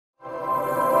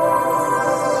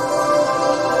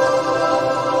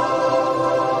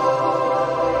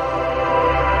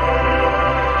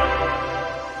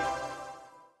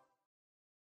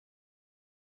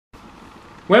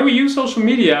When we use social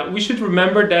media, we should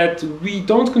remember that we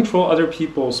don't control other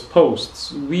people's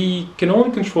posts. We can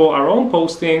only control our own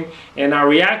posting and our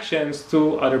reactions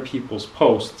to other people's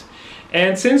posts.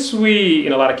 And since we,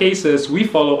 in a lot of cases, we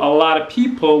follow a lot of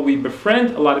people, we befriend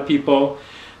a lot of people,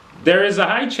 there is a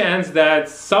high chance that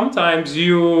sometimes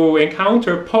you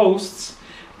encounter posts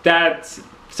that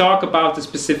talk about a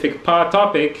specific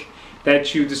topic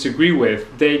that you disagree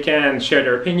with. They can share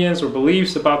their opinions or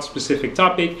beliefs about a specific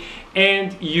topic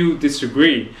and you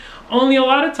disagree. Only a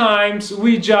lot of times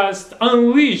we just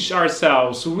unleash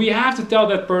ourselves. We have to tell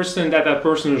that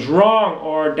person is wrong,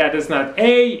 or that is not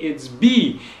A, it's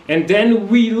B. And then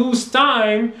we lose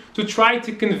time to try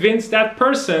to convince that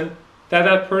person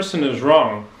is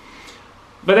wrong.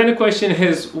 But then the question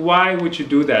is, why would you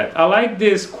do that? I like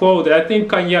this quote that I think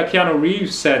Keanu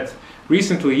Reeves said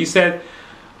recently. He said,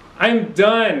 "I'm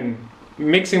done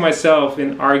mixing myself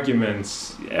in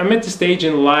arguments. I'm at the stage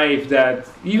in life that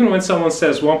even when someone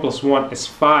says 1 + 1 is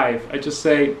 5, I just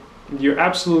say, you're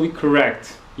absolutely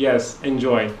correct. Yes,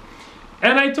 enjoy."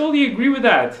 And I totally agree with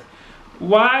that.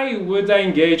 Why would I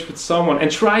engage with someone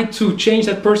and try to change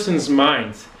that person's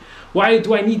mind? Why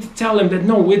do I need to tell him that,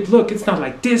 no, look, it's not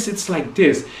like this, it's like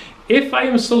this? If I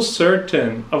am so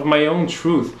certain of my own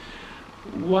truth,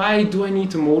 why do I need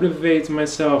to motivate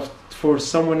myself for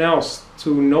someone else to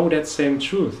know that same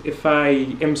truth? If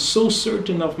I am so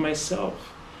certain of myself,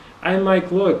 I'm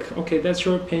like, look, okay, that's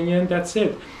your opinion, that's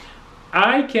it.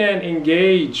 I can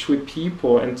engage with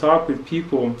people and talk with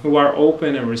people who are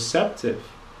open and receptive,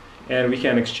 and we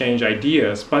can exchange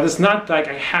ideas, but it's not like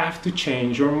I have to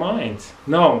change your mind.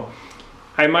 No.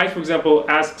 I might, for example,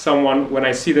 ask someone when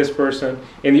I see this person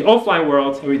in the offline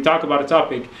world and we talk about a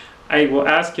topic, I will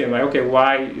ask him, like, okay,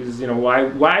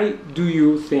 why do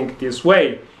you think this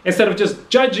way? Instead of just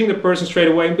judging the person straight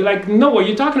away and be like, no, what are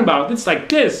you talking about? It's like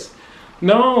this.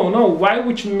 No, why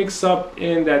would you mix up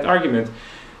in that argument?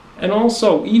 And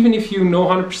also, even if you know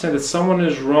 100% that someone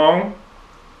is wrong,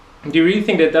 do you really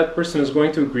think that that person is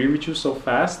going to agree with you so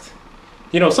fast?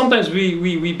 You know, sometimes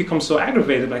we become so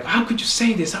aggravated, like, how could you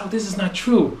say this? How this is not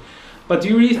true? But do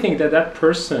you really think that that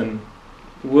person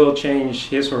will change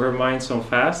his or her mind so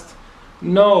fast?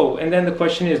 No. And then the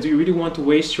question is, do you really want to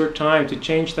waste your time to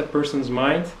change that person's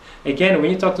mind? Again,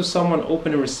 when you talk to someone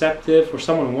open and receptive, or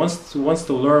someone wants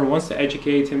to learn, wants to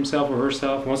educate himself or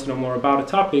herself, wants to know more about a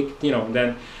topic, you know,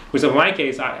 then, with my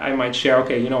case, I might share,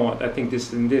 okay, you know what, I think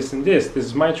this and this and this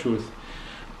is my truth.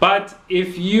 But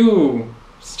if you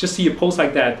just see a post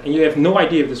like that and you have no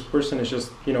idea if this person is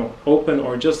just, you know, open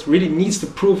or just really needs to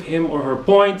prove him or her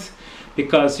point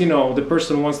because, you know, the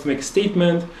person wants to make a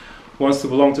statement, wants to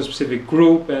belong to a specific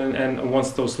group and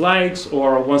wants those likes,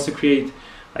 or wants to create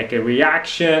like a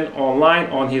reaction online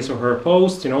on his or her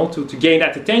post, you know, to gain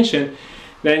that attention,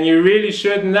 then you really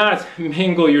should not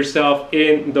mingle yourself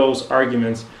in those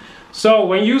arguments. So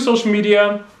when you use social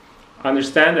media,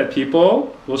 understand that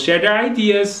people will share their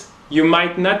ideas. You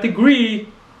might not agree,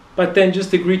 but then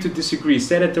just agree to disagree.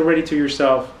 Set it already to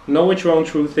yourself. Know what your own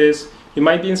truth is. You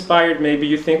might be inspired. Maybe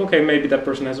you think, okay, maybe that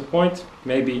person has a point.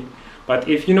 Maybe. But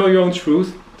if you know your own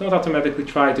truth, don't automatically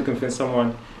try to convince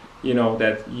someone, you know,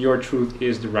 that your truth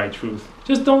is the right truth.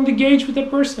 Just don't engage with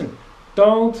that person.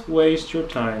 Don't waste your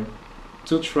time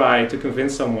to try to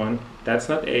convince someone that's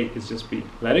not A, it's just B.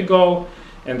 Let it go.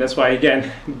 And that's why,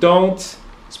 again, don't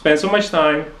spend so much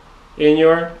time in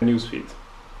your newsfeed.